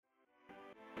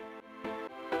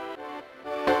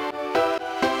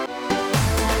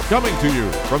Coming to you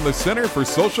from the Center for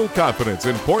Social Confidence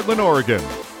in Portland, Oregon.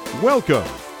 Welcome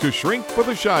to Shrink for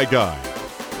the Shy Guy,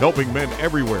 helping men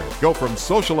everywhere go from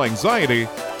social anxiety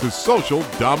to social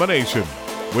domination.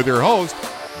 With your host,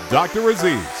 Dr.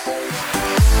 Aziz.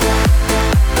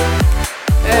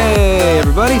 Hey,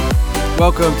 everybody.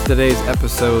 Welcome to today's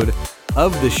episode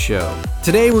of the show.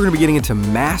 Today, we're going to be getting into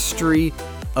mastery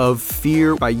of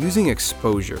fear by using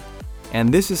exposure.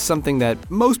 And this is something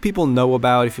that most people know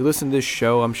about. If you listen to this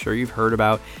show, I'm sure you've heard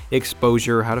about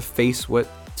exposure, how to face what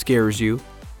scares you,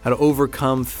 how to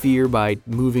overcome fear by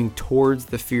moving towards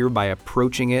the fear by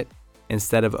approaching it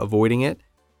instead of avoiding it.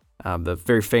 The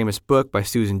very famous book by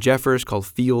Susan Jeffers called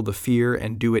Feel the Fear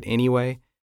and Do It Anyway.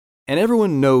 And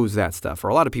everyone knows that stuff, or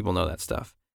a lot of people know that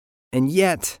stuff. And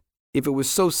yet, if it was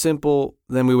so simple,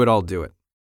 then we would all do it.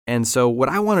 And so what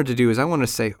I wanted to do is I wanted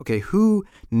to say, okay, who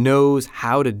knows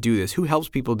how to do this? Who helps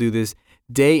people do this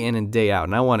day in and day out?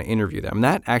 And I want to interview them. And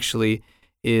that actually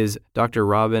is Dr.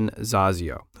 Robin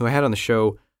Zazio, who I had on the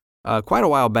show quite a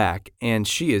while back. And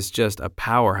she is just a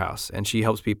powerhouse. And she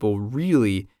helps people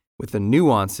really with the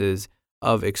nuances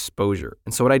of exposure.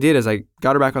 And so what I did is I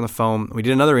got her back on the phone. We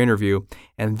did another interview.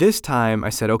 And this time I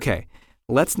said, okay,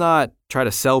 let's not try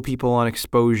to sell people on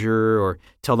exposure or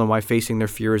tell them why facing their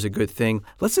fear is a good thing.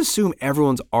 Let's assume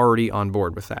everyone's already on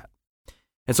board with that.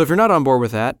 And so if you're not on board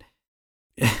with that,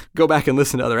 go back and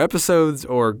listen to other episodes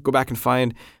or go back and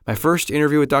find my first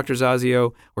interview with Dr.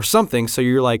 Zazio or something so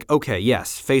you're like, okay,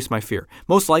 yes, face my fear.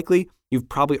 Most likely, you've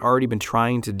probably already been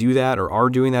trying to do that or are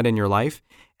doing that in your life.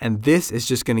 And this is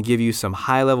just going to give you some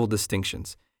high-level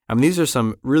distinctions. I mean, these are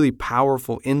some really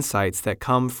powerful insights that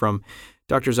come from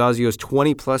Dr. Zazio's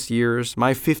 20 plus years,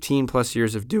 my 15 plus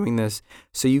years of doing this,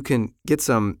 so you can get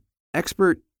some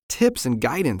expert tips and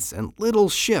guidance and little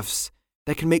shifts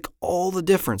that can make all the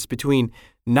difference between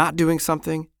not doing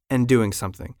something and doing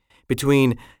something,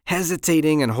 between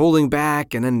hesitating and holding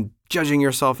back and then judging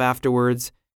yourself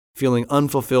afterwards, feeling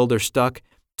unfulfilled or stuck,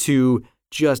 to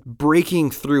just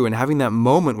breaking through and having that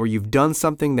moment where you've done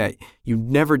something that you've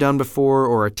never done before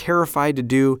or are terrified to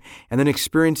do, and then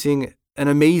experiencing an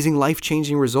amazing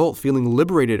life-changing result, feeling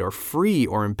liberated or free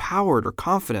or empowered or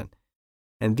confident.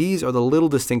 And these are the little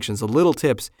distinctions, the little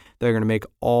tips that are going to make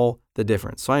all the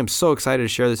difference. So I am so excited to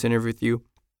share this interview with you.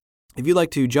 If you'd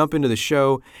like to jump into the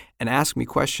show and ask me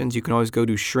questions, you can always go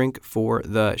to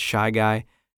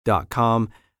shrinkfortheshyguy.com.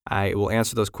 I will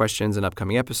answer those questions in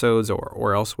upcoming episodes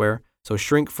or elsewhere. So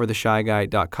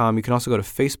shrinkfortheshyguy.com. You can also go to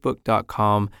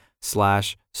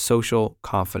facebook.com/social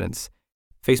confidence.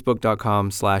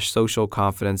 Facebook.com/social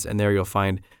confidence, and there you'll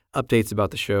find updates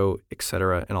about the show,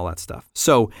 etc., and all that stuff.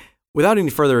 So without any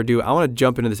further ado, I want to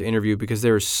jump into this interview because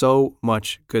there is so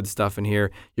much good stuff in here.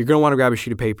 You're going to want to grab a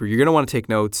sheet of paper. You're going to want to take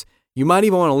notes. You might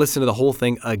even want to listen to the whole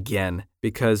thing again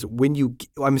because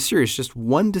I'm serious, just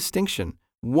one distinction,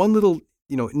 one little,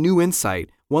 new insight,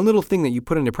 one little thing that you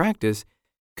put into practice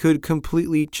could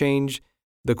completely change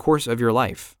the course of your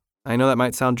life. I know that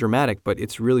might sound dramatic, but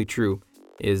it's really true.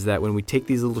 Is that when we take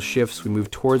these little shifts, we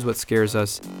move towards what scares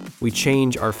us, we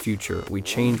change our future, we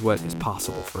change what is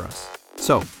possible for us.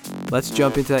 So let's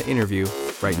jump into that interview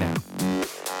right now.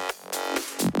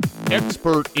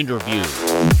 Expert interview.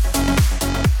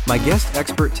 My guest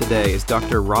expert today is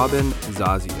Dr. Robin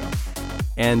Zazio.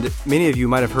 And many of you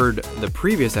might have heard the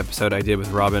previous episode I did with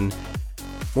Robin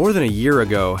more than a year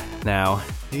ago now,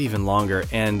 maybe even longer,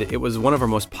 and it was one of our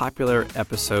most popular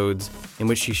episodes in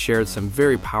which she shared some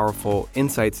very powerful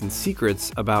insights and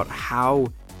secrets about how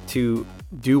to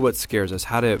do what scares us,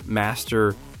 how to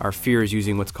master our fears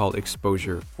using what's called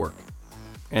exposure work.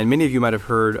 And many of you might have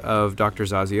heard of Dr.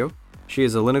 Zazio. She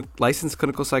is a licensed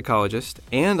clinical psychologist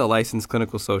and a licensed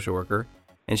clinical social worker,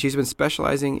 and she's been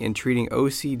specializing in treating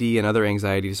OCD and other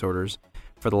anxiety disorders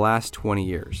for the last 20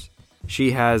 years.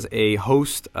 She has a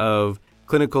host of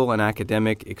clinical and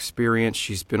academic experience.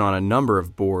 She's been on a number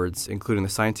of boards, including the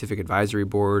Scientific Advisory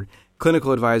Board,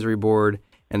 Clinical Advisory Board,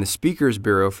 and the Speakers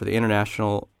Bureau for the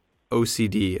International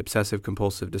OCD, Obsessive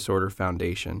Compulsive Disorder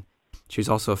Foundation. She's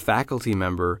also a faculty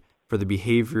member for the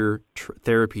Behavior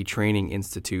Therapy Training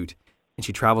Institute, and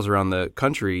she travels around the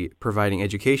country providing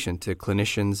education to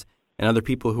clinicians and other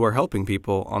people who are helping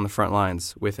people on the front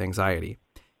lines with anxiety.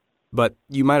 But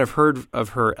you might have heard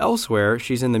of her elsewhere.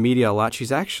 She's in the media a lot. She's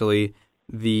actually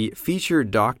the featured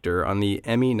doctor on the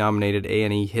Emmy-nominated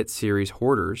A&E hit series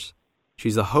Hoarders.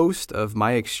 She's the host of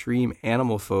My Extreme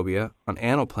Animal Phobia on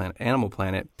Animal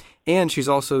Planet, and she's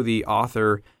also the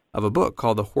author of a book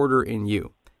called The Hoarder in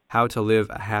You, How to Live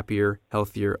a Happier,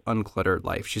 Healthier, Uncluttered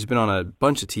Life. She's been on a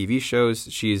bunch of TV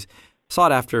shows. She's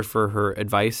sought after for her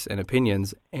advice and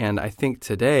opinions, and I think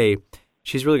today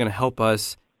she's really going to help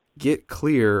us get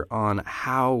clear on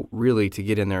how really to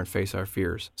get in there and face our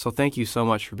fears. So thank you so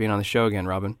much for being on the show again,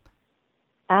 Robin.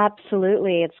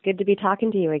 Absolutely. It's good to be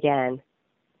talking to you again.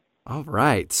 All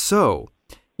right. So,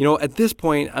 at this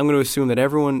point, I'm going to assume that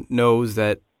everyone knows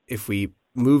that if we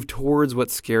move towards what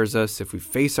scares us, if we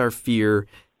face our fear,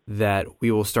 that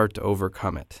we will start to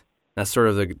overcome it. That's sort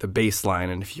of the baseline.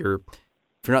 And if you're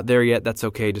not there yet, that's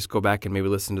okay. Just go back and maybe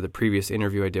listen to the previous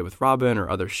interview I did with Robin or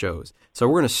other shows. So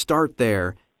we're going to start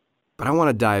there, but I want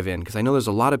to dive in because I know there's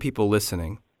a lot of people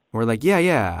listening. We're like,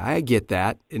 yeah, I get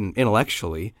that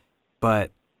intellectually,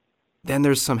 but then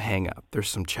there's some hang up. There's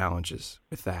some challenges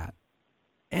with that.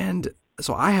 And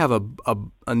so I have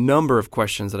a number of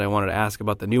questions that I wanted to ask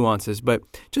about the nuances, but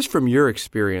just from your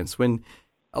experience, when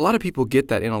a lot of people get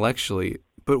that intellectually,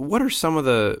 but what are some of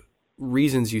the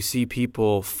reasons you see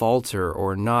people falter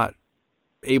or not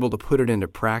able to put it into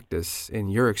practice in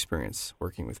your experience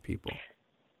working with people?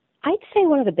 I'd say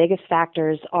one of the biggest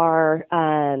factors are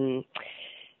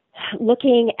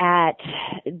looking at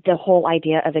the whole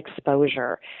idea of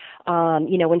exposure.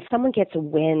 When someone gets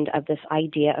wind of this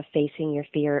idea of facing your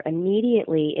fear,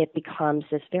 immediately it becomes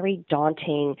this very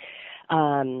daunting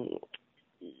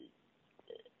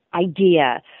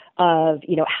idea of,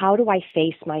 how do I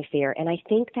face my fear? And I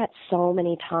think that so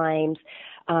many times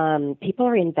people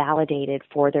are invalidated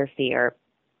for their fear.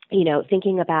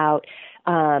 Thinking about,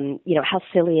 how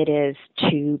silly it is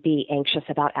to be anxious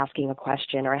about asking a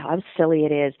question, or how silly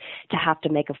it is to have to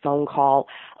make a phone call,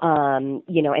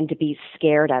 and to be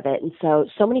scared of it. And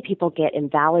so many people get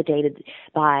invalidated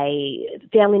by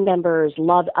family members,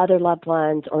 other loved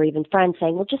ones, or even friends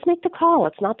saying, well, just make the call.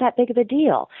 It's not that big of a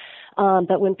deal.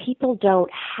 But when people don't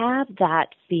have that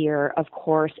fear, of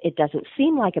course, it doesn't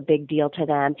seem like a big deal to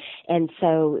them, and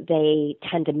so they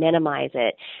tend to minimize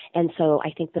it. And so I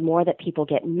think the more that people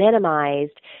get minimized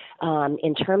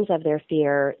in terms of their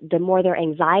fear, the more their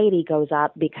anxiety goes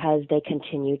up because they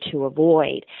continue to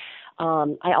avoid.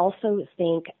 I also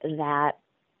think that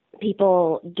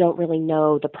people don't really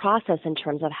know the process in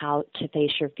terms of how to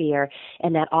face your fear,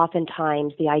 and that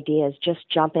oftentimes the idea is just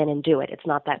jump in and do it. It's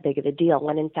not that big of a deal,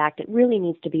 when in fact it really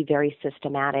needs to be very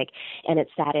systematic, and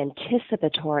it's that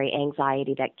anticipatory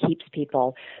anxiety that keeps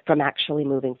people from actually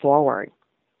moving forward.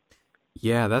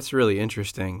 Yeah, that's really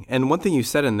interesting. And one thing you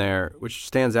said in there, which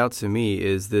stands out to me,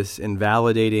 is this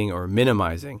invalidating or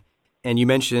minimizing. And you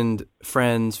mentioned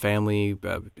friends, family,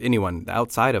 anyone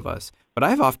outside of us. What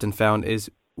I've often found is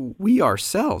we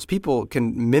ourselves, people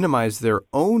can minimize their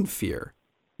own fear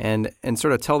and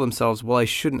sort of tell themselves, well, I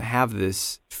shouldn't have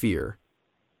this fear.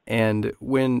 And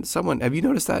when someone, have you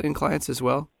noticed that in clients as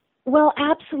well? Well,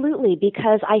 absolutely,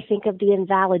 because I think of the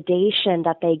invalidation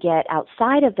that they get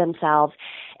outside of themselves,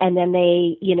 and then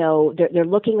they're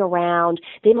looking around.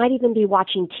 They might even be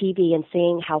watching TV and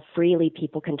seeing how freely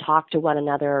people can talk to one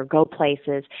another or go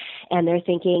places, and they're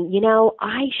thinking,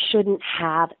 I shouldn't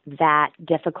have that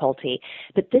difficulty.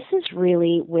 But this is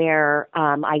really where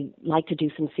I like to do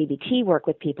some CBT work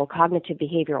with people, cognitive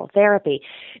behavioral therapy,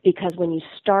 because when you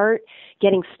start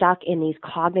getting stuck in these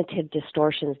cognitive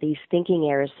distortions, these thinking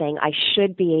errors, saying, I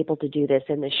should be able to do this,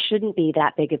 and this shouldn't be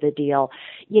that big of a deal,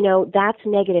 that's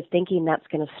negative thinking that's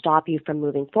going to stop you from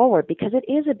moving forward, because it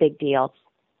is a big deal.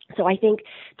 So I think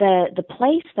the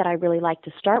place that I really like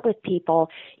to start with people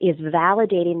is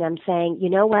validating them, saying, you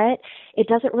know what, it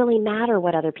doesn't really matter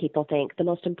what other people think. The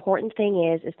most important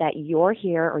thing is that you're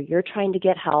here, or you're trying to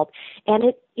get help, and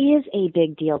it is a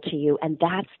big deal to you, and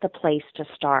that's the place to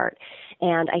start.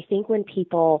 And I think when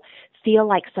people feel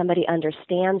like somebody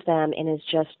understands them and is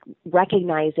just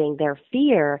recognizing their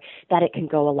fear, that it can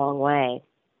go a long way.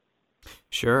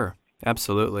 Sure.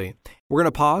 Absolutely. We're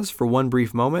going to pause for one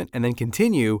brief moment and then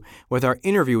continue with our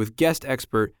interview with guest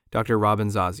expert, Dr. Robin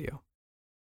Zazio.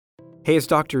 Hey, it's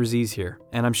Dr. Aziz here,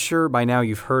 and I'm sure by now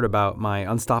you've heard about my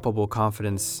Unstoppable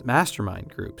Confidence Mastermind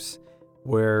groups,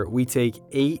 where we take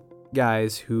 8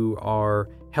 guys who are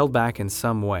held back in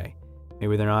some way.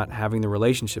 Maybe they're not having the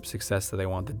relationship success that they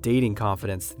want, the dating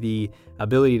confidence, the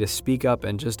ability to speak up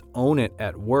and just own it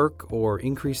at work or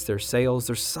increase their sales.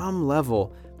 There's some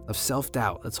level of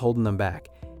self-doubt that's holding them back.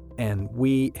 And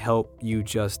we help you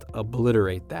just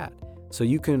obliterate that so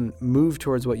you can move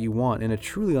towards what you want in a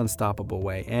truly unstoppable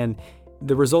way. And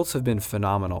the results have been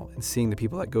phenomenal in seeing the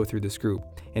people that go through this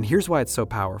group. And here's why it's so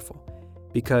powerful.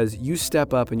 Because you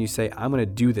step up and you say, I'm going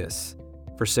to do this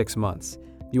for 6 months.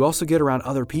 You also get around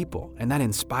other people, and that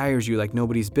inspires you like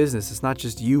nobody's business. It's not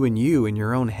just you in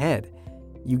your own head.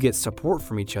 You get support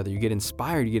from each other. You get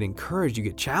inspired. You get encouraged. You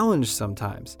get challenged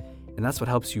sometimes. And that's what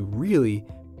helps you really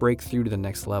break through to the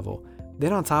next level.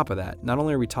 Then on top of that, not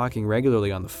only are we talking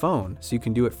regularly on the phone, so you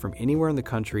can do it from anywhere in the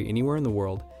country, anywhere in the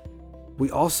world, We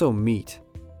also meet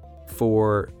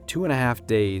for 2.5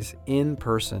 days in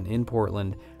person in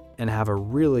Portland and have a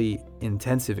really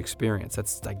intensive experience.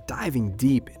 That's like diving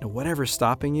deep into whatever's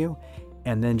stopping you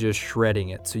and then just shredding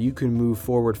it so you can move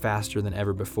forward faster than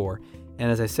ever before.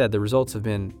 And as I said, the results have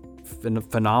been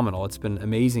phenomenal. It's been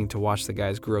amazing to watch the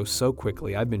guys grow so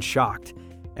quickly. I've been shocked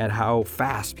at how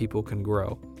fast people can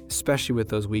grow, especially with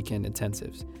those weekend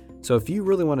intensives. So if you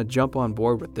really want to jump on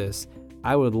board with this,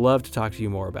 I would love to talk to you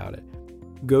more about it.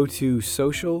 Go to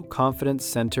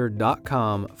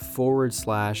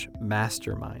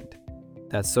socialconfidencecenter.com/mastermind.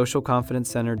 That's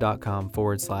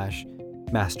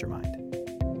socialconfidencecenter.com/mastermind.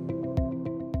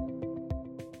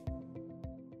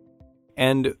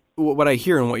 And what I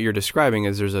hear and what you're describing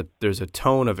is there's a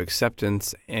tone of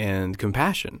acceptance and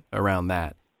compassion around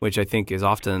that, which I think is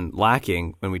often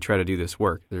lacking when we try to do this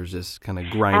work. There's this kind of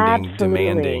grinding, Absolutely.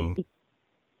 demanding.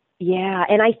 Yeah,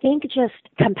 and I think just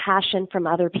compassion from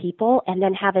other people and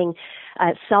then having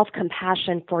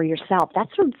self-compassion for yourself.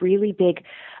 That's a really big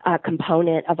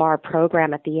component of our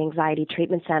program at the Anxiety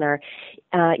Treatment Center.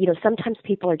 Sometimes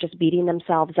people are just beating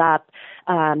themselves up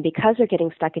because they're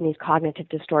getting stuck in these cognitive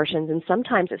distortions, and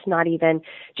sometimes it's not even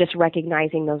just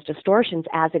recognizing those distortions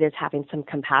as it is having some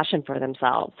compassion for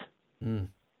themselves.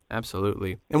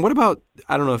 Absolutely. And what about,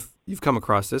 I don't know if you've come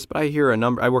across this, but I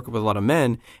work with a lot of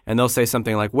men, and they'll say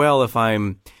something like, well, if I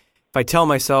tell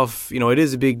myself, it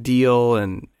is a big deal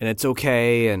and it's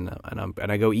okay, and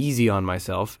I go easy on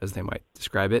myself, as they might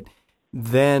describe it,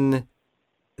 then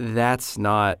that's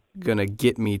not going to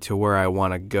get me to where I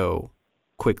want to go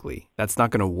quickly. That's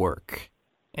not going to work.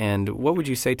 And what would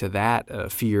you say to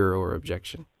that fear or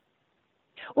objection?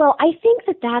 Well, I think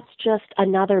that that's just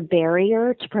another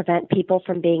barrier to prevent people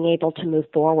from being able to move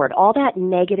forward. All that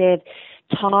negative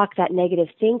talk, that negative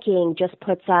thinking just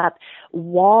puts up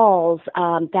walls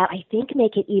that I think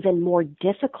make it even more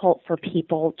difficult for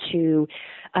people to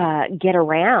get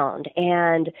around.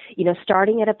 And,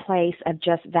 starting at a place of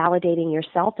just validating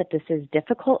yourself that this is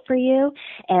difficult for you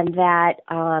and that,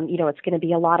 it's going to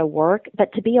be a lot of work,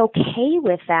 but to be okay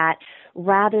with that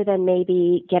rather than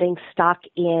maybe getting stuck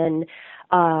in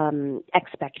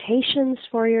expectations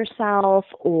for yourself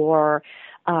or,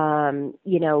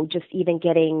 just even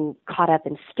getting caught up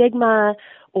in stigma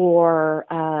or,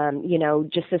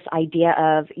 just this idea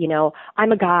of,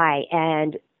 I'm a guy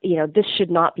and, this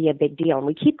should not be a big deal. And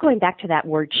we keep going back to that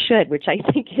word should, which I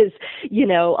think is,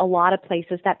 a lot of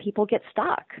places that people get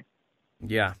stuck.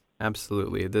 Yeah,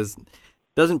 absolutely. It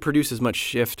doesn't produce as much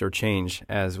shift or change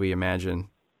as we imagine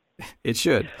it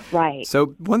should. Right. So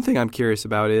one thing I'm curious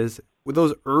about is, with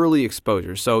those early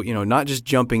exposures, so, not just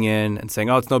jumping in and saying,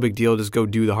 oh, it's no big deal, just go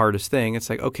do the hardest thing. It's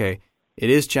like, okay,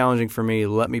 it is challenging for me.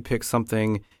 Let me pick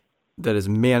something that is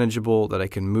manageable, that I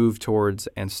can move towards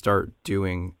and start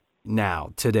doing now,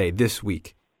 today, this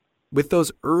week. With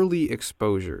those early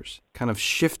exposures, kind of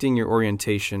shifting your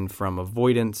orientation from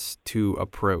avoidance to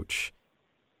approach,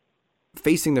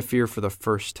 facing the fear for the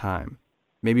first time,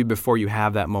 maybe before you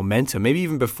have that momentum, maybe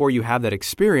even before you have that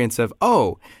experience of,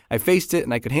 oh, I faced it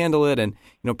and I could handle it. And,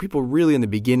 people really in the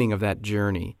beginning of that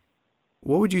journey,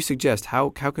 what would you suggest?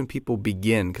 How can people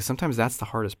begin? Because sometimes that's the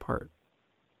hardest part.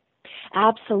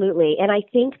 Absolutely. And I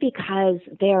think because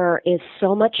there is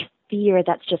so much fear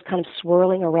that's just kind of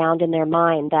swirling around in their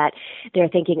mind that they're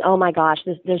thinking, oh my gosh,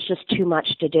 there's just too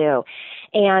much to do.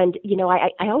 And,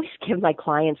 I always give my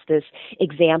clients this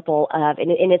example of,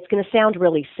 and it's going to sound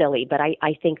really silly, but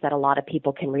I think that a lot of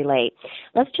people can relate.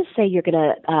 Let's just say you're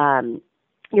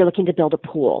looking to build a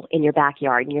pool in your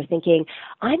backyard and you're thinking,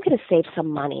 I'm going to save some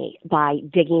money by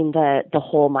digging the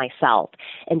hole myself.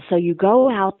 And so you go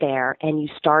out there and you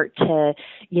start to,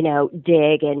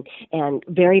 dig and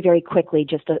very, very quickly,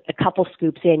 just a couple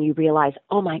scoops in, you realize,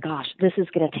 oh my gosh, this is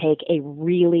going to take a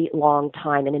really long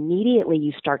time. And immediately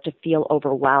you start to feel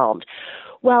overwhelmed.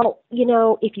 Well,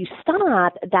 if you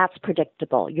stop, that's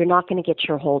predictable. You're not going to get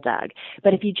your hole dug.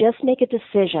 But if you just make a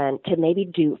decision to maybe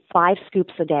do 5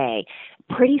 scoops a day,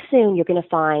 pretty soon you're going to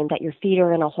find that your feet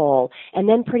are in a hole. And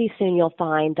then pretty soon you'll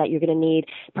find that you're going to need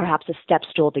perhaps a step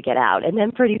stool to get out. And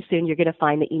then pretty soon you're going to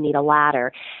find that you need a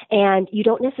ladder. And you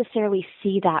don't necessarily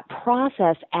see that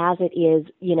process as it is,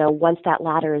 once that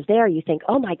ladder is there, you think,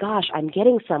 oh my gosh, I'm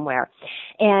getting somewhere.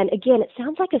 And again, it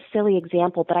sounds like a silly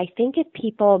example, but I think if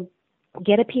people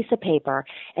get a piece of paper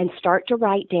and start to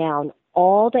write down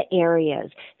all the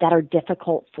areas that are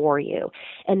difficult for you.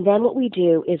 And then what we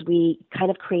do is we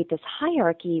kind of create this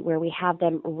hierarchy where we have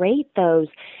them rate those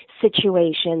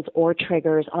situations or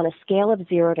triggers on a scale of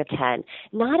 0 to 10,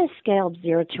 not a scale of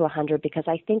 0 to 100, because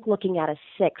I think looking at a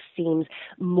 6 seems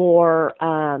more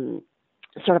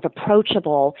sort of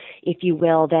approachable, if you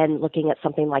will, than looking at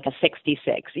something like a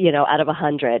 66, out of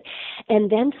 100.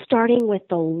 And then starting with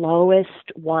the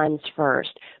lowest ones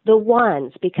first. The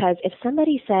ones, because if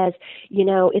somebody says,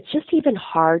 it's just even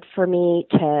hard for me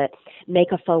to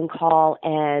make a phone call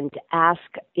and ask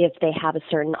if they have a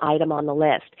certain item on the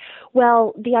list.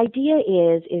 Well, the idea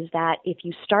is that if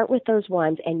you start with those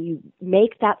ones and you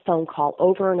make that phone call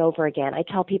over and over again, I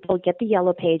tell people, get the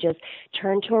yellow pages,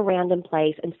 turn to a random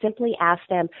place, and simply ask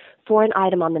them for an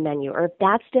item on the menu. Or if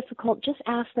that's difficult, just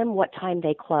ask them what time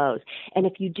they close. And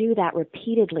if you do that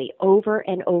repeatedly over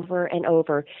and over and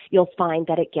over, you'll find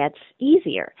that it gets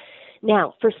easier.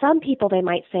 Now, for some people, they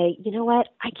might say, you know what,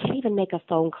 I can't even make a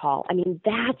phone call. I mean,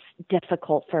 that's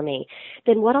difficult for me.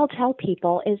 Then what I'll tell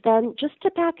people is then just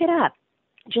to back it up.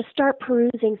 Just start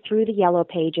perusing through the yellow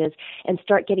pages and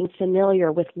start getting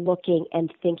familiar with looking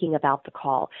and thinking about the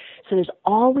call. So there's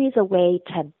always a way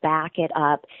to back it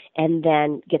up and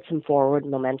then get some forward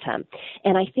momentum.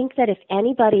 And I think that if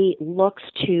anybody looks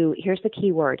to, here's the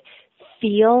key word,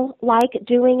 feel like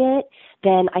doing it,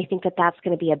 then I think that that's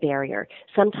going to be a barrier.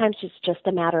 Sometimes it's just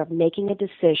a matter of making a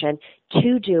decision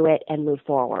to do it and move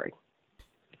forward.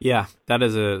 Yeah,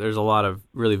 there's a lot of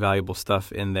really valuable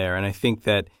stuff in there. And I think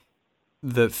that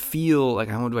the feel, like,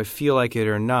 do I feel like it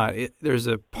or not? There's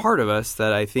a part of us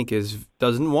that I think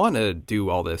doesn't want to do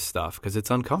all this stuff because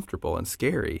it's uncomfortable and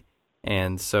scary.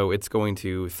 And so it's going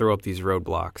to throw up these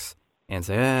roadblocks and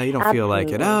say, you don't Absolutely. feel like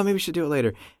it. Oh, maybe we should do it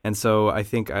later. And so I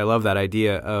think I love that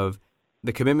idea of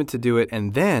the commitment to do it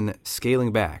and then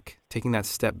scaling back, taking that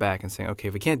step back and saying, okay,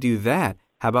 if we can't do that,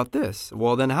 how about this?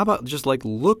 Well, then how about just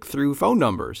look through phone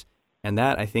numbers? And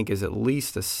that, I think, is at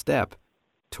least a step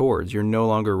towards, you're no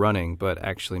longer running, but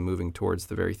actually moving towards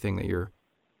the very thing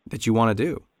that you want to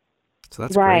do. So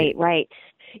that's great. Right.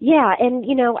 Yeah, and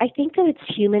I think that it's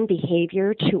human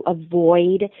behavior to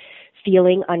avoid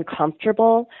feeling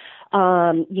uncomfortable.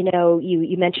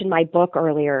 You mentioned my book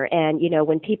earlier, and,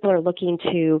 when people are looking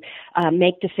to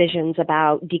make decisions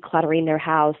about decluttering their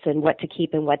house and what to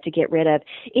keep and what to get rid of,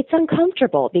 it's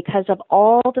uncomfortable because of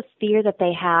all the fear that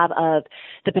they have of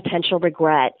the potential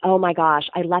regret. Oh my gosh,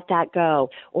 I let that go,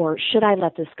 or should I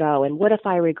let this go, and what if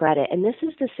I regret it? And this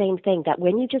is the same thing, that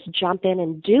when you just jump in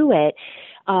and do it,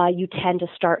 you tend to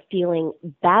start feeling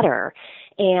better.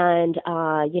 And,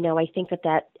 I think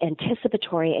that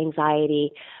anticipatory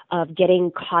anxiety of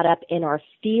getting caught up in our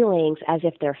feelings as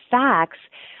if they're facts,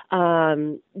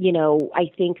 I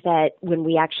think that when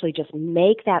we actually just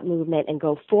make that movement and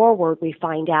go forward, we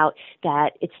find out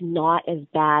that it's not as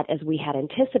bad as we had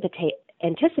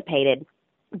anticipated.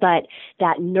 But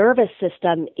that nervous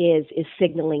system is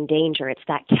signaling danger. It's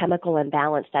that chemical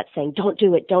imbalance that's saying, don't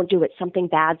do it, something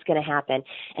bad's going to happen.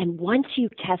 And once you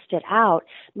test it out,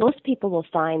 most people will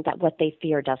find that what they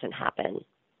fear doesn't happen.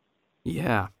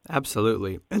 Yeah,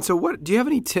 absolutely. And so do you have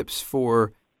any tips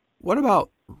for, what about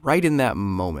right in that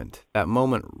moment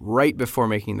right before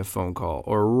making the phone call,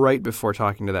 or right before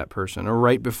talking to that person, or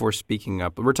right before speaking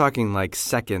up? We're talking like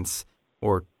seconds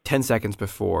or 10 seconds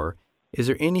before. Is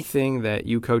there anything that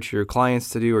you coach your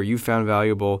clients to do or you found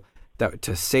valuable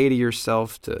to say to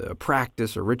yourself, to a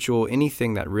practice or ritual,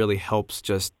 anything that really helps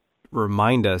just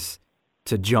remind us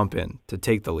to jump in, to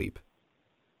take the leap?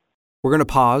 We're going to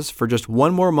pause for just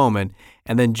one more moment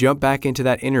and then jump back into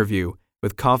that interview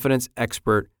with confidence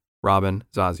expert Robin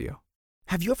Zazio.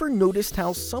 Have you ever noticed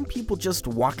how some people just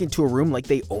walk into a room like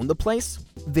they own the place?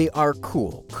 They are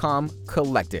cool, calm,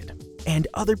 collected. And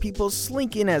other people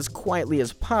slink in as quietly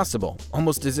as possible,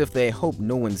 almost as if they hope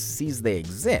no one sees they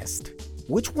exist.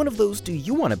 Which one of those do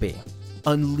you want to be?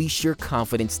 Unleash your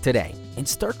confidence today and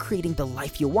start creating the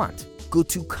life you want. Go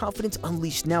to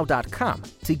confidenceunleashednow.com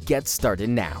to get started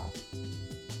now.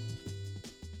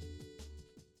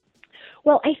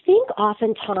 Well, I think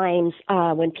oftentimes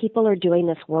when people are doing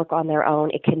this work on their own,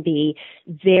 it can be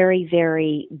very,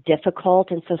 very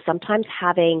difficult. And so sometimes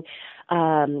having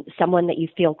someone that you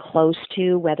feel close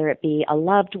to, whether it be a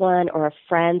loved one or a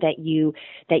friend that you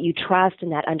trust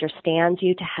and that understands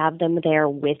you, to have them there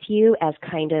with you as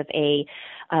kind of a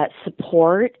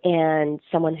support and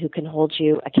someone who can hold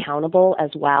you accountable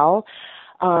as well.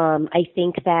 I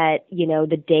think that,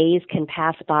 the days can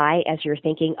pass by as you're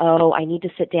thinking, oh, I need to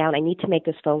sit down, I need to make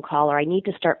this phone call, or I need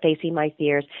to start facing my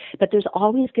fears. But there's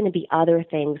always going to be other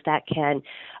things that can,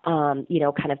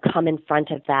 kind of come in front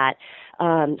of that.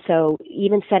 So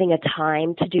even setting a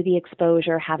time to do the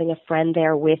exposure, having a friend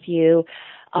there with you,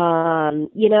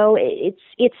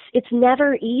 it's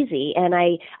never easy. And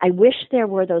I wish there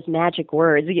were those magic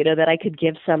words, that I could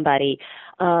give somebody.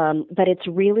 But it's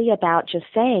really about just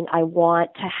saying, I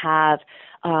want to have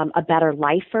a better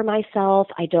life for myself.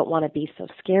 I don't want to be so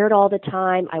scared all the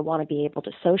time. I want to be able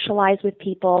to socialize with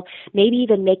people, maybe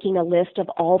even making a list of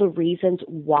all the reasons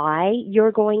why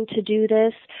you're going to do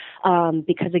this,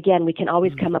 because again, we can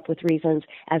always come up with reasons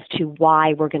as to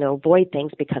why we're going to avoid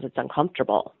things because it's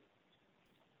uncomfortable.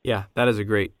 Yeah, that is a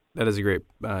great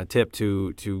tip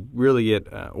to really get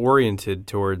oriented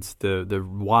towards the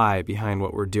why behind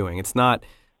what we're doing. I'm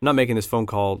not making this phone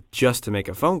call just to make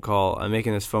a phone call. I'm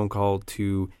making this phone call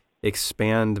to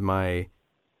expand my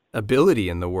ability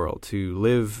in the world, to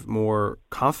live more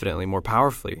confidently, more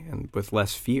powerfully, and with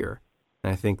less fear.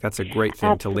 And I think that's a great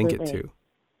thing Absolutely. to link it to.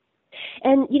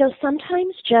 And,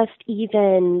 sometimes just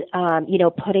even,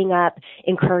 putting up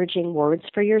encouraging words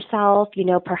for yourself,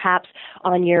 perhaps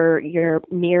on your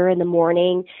mirror in the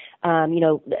morning,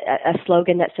 a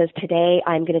slogan that says, today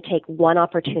I'm going to take one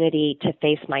opportunity to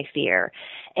face my fear,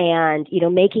 and,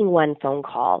 making one phone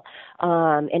call.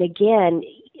 And again,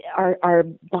 our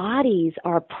bodies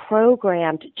are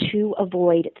programmed to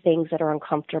avoid things that are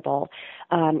uncomfortable.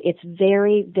 It's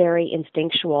very, very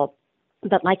instinctual.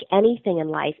 But like anything in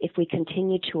life, if we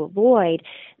continue to avoid,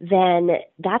 then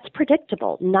that's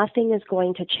predictable. Nothing is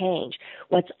going to change.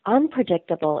 What's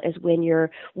unpredictable is when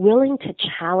you're willing to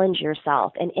challenge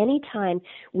yourself. And anytime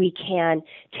we can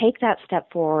take that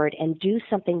step forward and do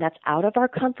something that's out of our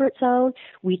comfort zone,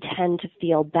 we tend to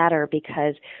feel better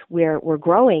because we're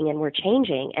growing and we're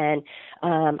changing. And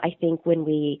I think when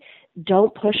we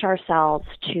don't push ourselves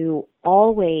to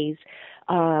always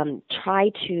try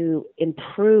to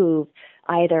improve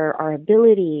either our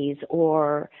abilities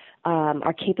or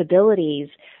our capabilities,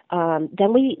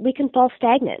 then we can fall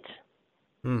stagnant.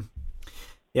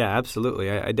 Yeah, absolutely.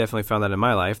 I definitely found that in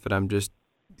my life, that I'm just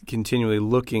continually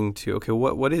looking to, okay,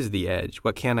 what is the edge?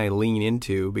 What can I lean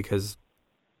into? Because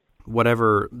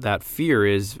whatever that fear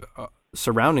is,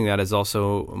 surrounding that is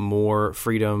also more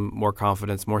freedom, more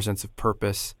confidence, more sense of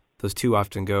purpose. Those two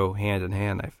often go hand in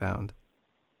hand, I found.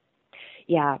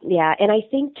 Yeah. And I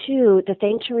think, too, the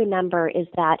thing to remember is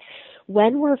that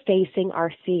when we're facing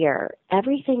our fear,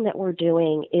 everything that we're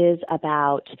doing is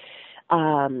about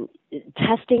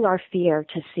testing our fear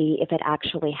to see if it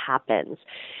actually happens.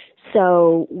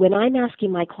 So when I'm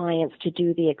asking my clients to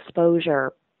do the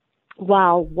exposure,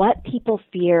 while what people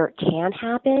fear can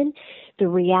happen, the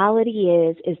reality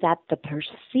is that the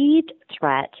perceived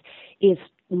threat is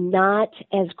not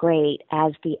as great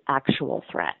as the actual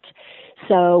threat.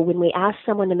 So when we ask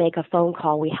someone to make a phone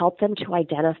call, we help them to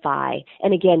identify,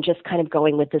 and again, just kind of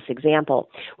going with this example,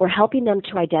 we're helping them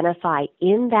to identify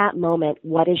in that moment,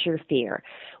 what is your fear?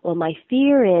 Well, my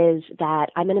fear is that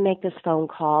I'm going to make this phone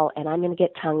call and I'm going to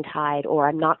get tongue-tied, or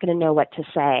I'm not going to know what to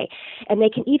say. And they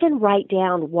can even write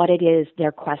down what it is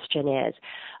their question is.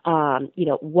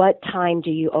 What time do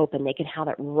you open? They can have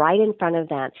it right in front of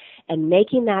them, and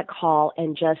making that call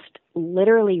and just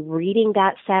literally reading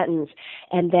that sentence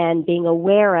and then being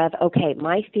aware of, okay,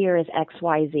 my fear is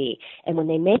XYZ. And when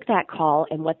they make that call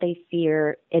and what they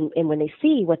fear, and when they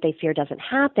see what they fear doesn't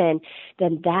happen,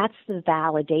 then that's the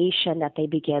validation that they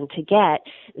begin to get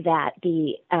that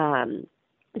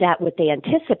that what they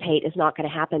anticipate is not going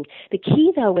to happen. The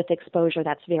key, though, with exposure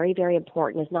that's very, very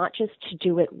important is not just to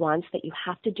do it once, that you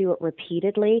have to do it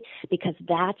repeatedly, because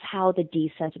that's how the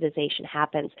desensitization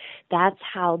happens. That's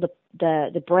how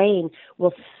the brain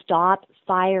will stop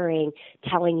firing,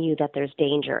 telling you that there's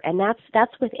danger. And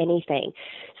that's with anything.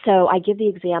 So I give the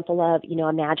example of,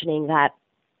 imagining that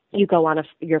you go on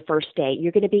your first date.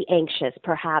 You're going to be anxious.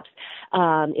 Perhaps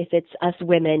if it's us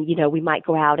women, we might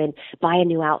go out and buy a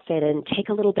new outfit and take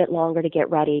a little bit longer to get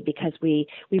ready because we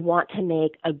want to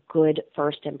make a good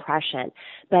first impression.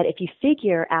 But if you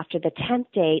figure after the 10th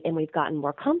date and we've gotten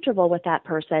more comfortable with that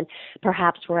person,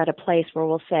 perhaps we're at a place where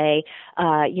we'll say,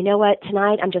 you know what,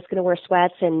 tonight I'm just going to wear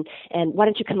sweats and why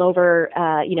don't you come over,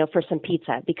 for some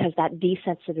pizza, because that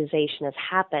desensitization has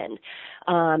happened.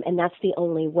 And that's the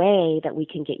only way that we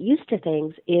can get used to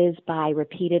things, is by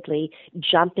repeatedly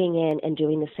jumping in and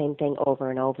doing the same thing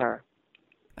over and over.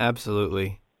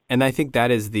 Absolutely. And I think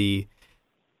that's the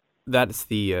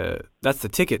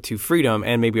ticket to freedom,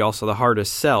 and maybe also the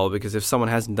hardest sell, because if someone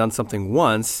hasn't done something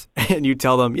once and you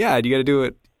tell them, yeah, you got to do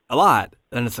it a lot,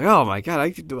 then it's like, oh my God,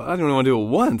 I don't even want to do it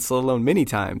once, let alone many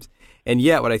times. And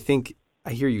yet what I think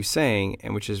I hear you saying,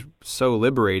 and which is so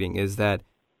liberating, is that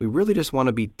we really just want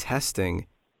to be testing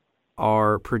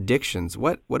our predictions.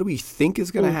 What do we think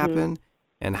is going to happen,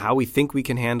 and how we think we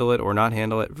can handle it or not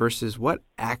handle it, versus what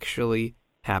actually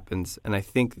happens. And I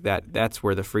think that's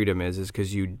where the freedom is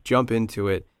because you jump into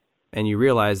it and you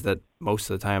realize that most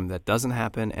of the time that doesn't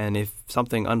happen. And if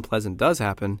something unpleasant does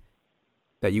happen,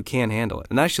 that you can handle it.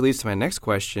 And that actually leads to my next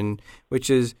question,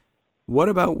 which is, What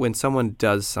about when someone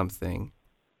does something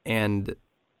and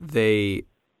they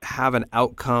have an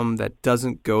outcome that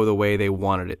doesn't go the way they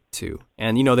wanted it to?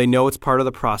 And, they know it's part of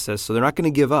the process, so they're not going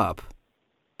to give up.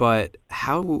 But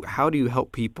how do you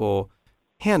help people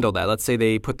handle that? Let's say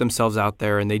they put themselves out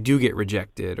there and they do get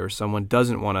rejected, or someone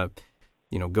doesn't want to,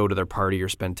 go to their party or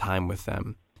spend time with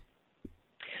them.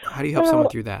 How do you help someone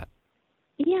through that?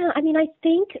 Yeah, I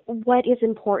think what is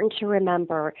important to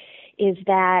remember is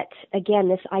that, again,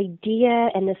 this idea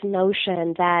and this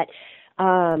notion that,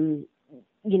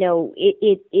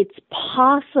 it's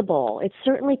possible, it's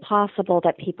certainly possible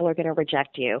that people are going to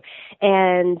reject you.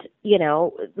 And,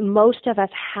 most of us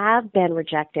have been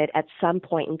rejected at some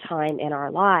point in time in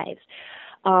our lives.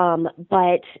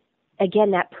 But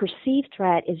again, that perceived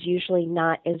threat is usually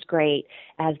not as great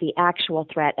as the actual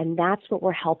threat, and that's what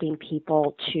we're helping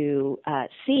people to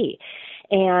see.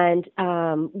 And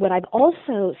what I've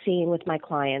also seen with my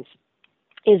clients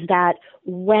is that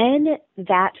when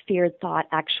that feared thought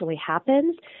actually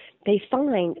happens, they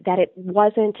find that it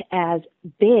wasn't as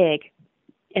big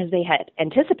as they had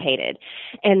anticipated.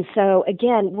 And so,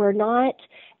 again, we're not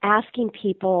asking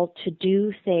people to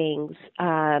do things.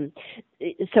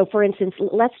 So, for instance,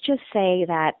 let's just say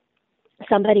that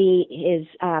somebody is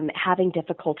having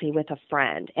difficulty with a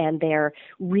friend and they're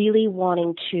really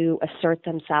wanting to assert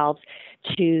themselves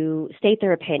to state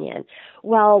their opinion.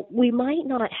 Well, we might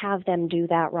not have them do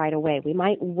that right away. We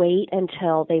might wait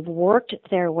until they've worked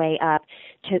their way up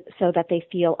so that they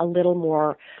feel a little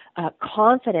more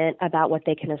confident about what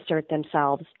they can assert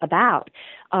themselves about.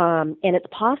 And it's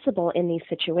possible in these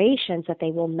situations that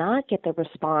they will not get the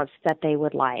response that they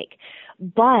would like.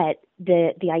 But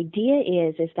the idea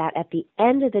is that at the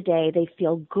end of the day, they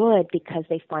feel good because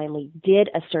they finally did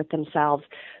assert themselves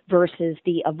versus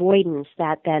the avoidance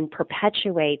that then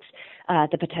perpetuates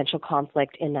the potential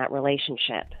conflict in that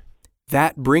relationship.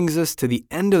 That brings us to the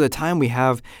end of the time we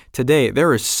have today.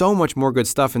 There is so much more good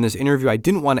stuff in this interview. I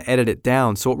didn't want to edit it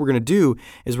down. So what we're going to do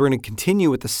is we're going to continue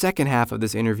with the second half of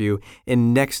this interview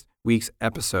in next week's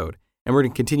episode. And we're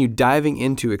going to continue diving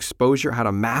into exposure, how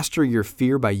to master your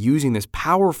fear by using this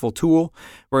powerful tool.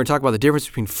 We're going to talk about the difference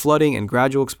between flooding and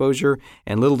gradual exposure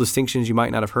and little distinctions you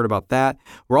might not have heard about that.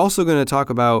 We're also going to talk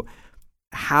about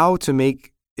how to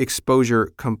make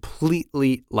exposure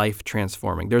completely life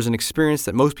transforming. There's an experience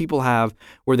that most people have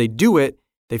where they do it,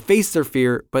 they face their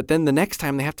fear, but then the next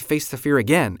time they have to face the fear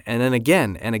again and then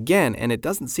again and again, and it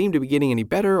doesn't seem to be getting any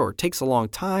better, or it takes a long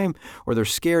time, or they're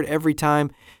scared every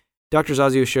time. Dr.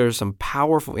 Zazio shares some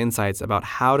powerful insights about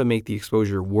how to make the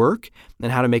exposure work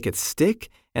and how to make it stick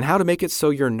and how to make it so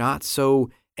you're not so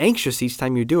anxious each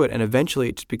time you do it, and eventually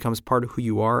it just becomes part of who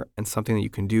you are and something that you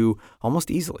can do almost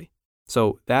easily.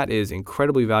 So that is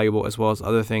incredibly valuable, as well as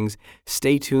other things.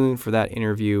 Stay tuned for that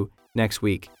interview next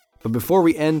week. But before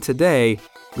we end today,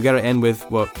 we got to end with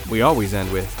what we always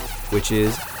end with, which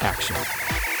is action.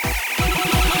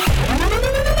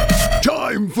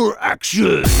 Time for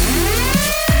action!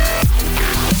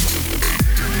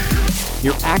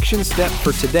 Your action step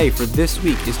for today, for this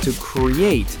week, is to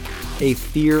create a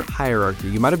fear hierarchy.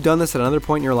 You might have done this at another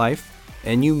point in your life,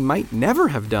 and you might never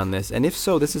have done this. And if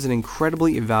so, this is an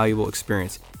incredibly valuable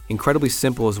experience. Incredibly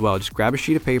simple as well. Just grab a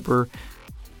sheet of paper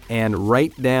and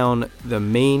write down the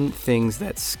main things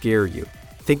that scare you.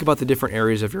 Think about the different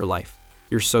areas of your life,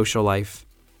 your social life,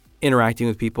 interacting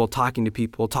with people, talking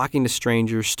to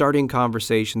strangers, starting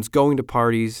conversations, going to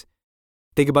parties.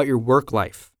 Think about your work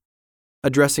life,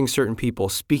 addressing certain people,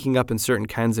 speaking up in certain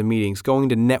kinds of meetings, going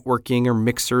to networking or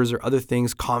mixers or other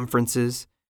things, conferences.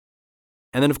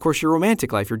 And then, of course, your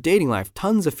romantic life, your dating life,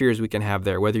 tons of fears we can have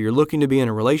there, whether you're looking to be in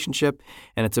a relationship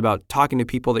and it's about talking to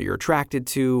people that you're attracted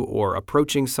to, or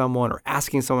approaching someone or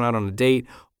asking someone out on a date,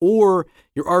 or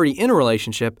you're already in a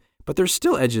relationship, but there's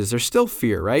still edges, there's still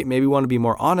fear, right? Maybe you want to be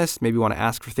more honest, maybe you want to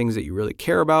ask for things that you really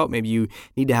care about, maybe you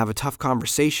need to have a tough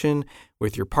conversation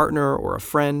with your partner or a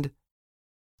friend.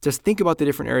 Just think about the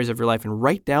different areas of your life and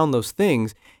write down those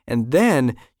things, and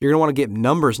then you're going to want to get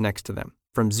numbers next to them,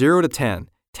 from 0 to 10.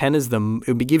 10 is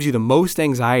it gives you the most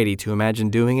anxiety to imagine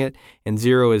doing it, and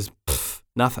 0 is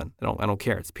nothing. I don't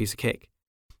care. It's a piece of cake.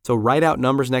 So write out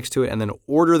numbers next to it and then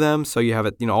order them so you have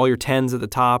it, all your 10s at the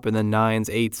top, and then 9s,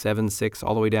 8s, 7s, 6,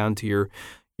 all the way down to your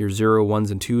 0,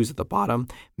 1s, and 2s at the bottom.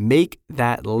 Make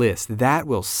that list. That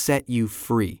will set you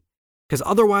free. Because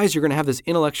otherwise you're going to have this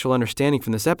intellectual understanding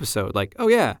from this episode, like, oh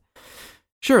yeah,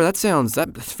 sure, that's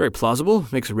very plausible,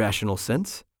 makes rational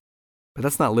sense. But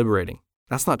that's not liberating.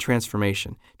 That's not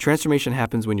transformation. Transformation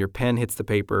happens when your pen hits the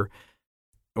paper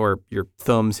or your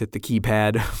thumbs hit the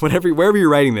keypad, wherever you're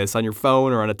writing this, on your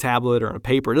phone or on a tablet or on a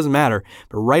paper, it doesn't matter.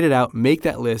 But write it out, make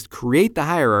that list, create the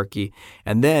hierarchy,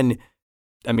 and then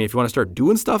I mean, if you want to start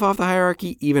doing stuff off the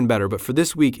hierarchy, even better. But for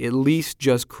this week, at least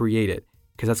just create it,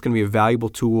 because that's going to be a valuable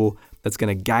tool that's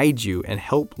going to guide you and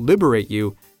help liberate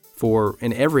you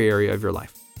in every area of your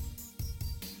life.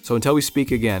 So until we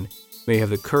speak again, may you have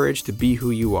the courage to be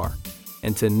who you are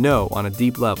and to know on a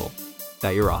deep level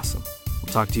that you're awesome.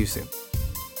 We'll talk to you soon.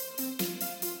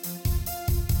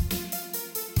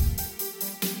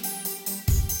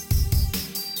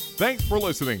 Thanks for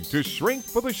listening to Shrink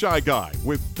for the Shy Guy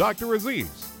with Dr.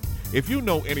 Aziz. If you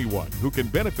know anyone who can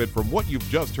benefit from what you've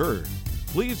just heard,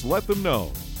 please let them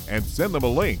know and send them a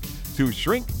link to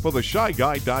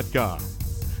shrinkfortheshyguy.com.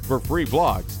 For free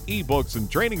blogs, ebooks,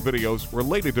 and training videos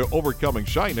related to overcoming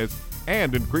shyness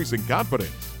and increasing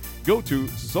confidence, go to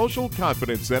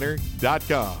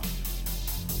socialconfidencecenter.com.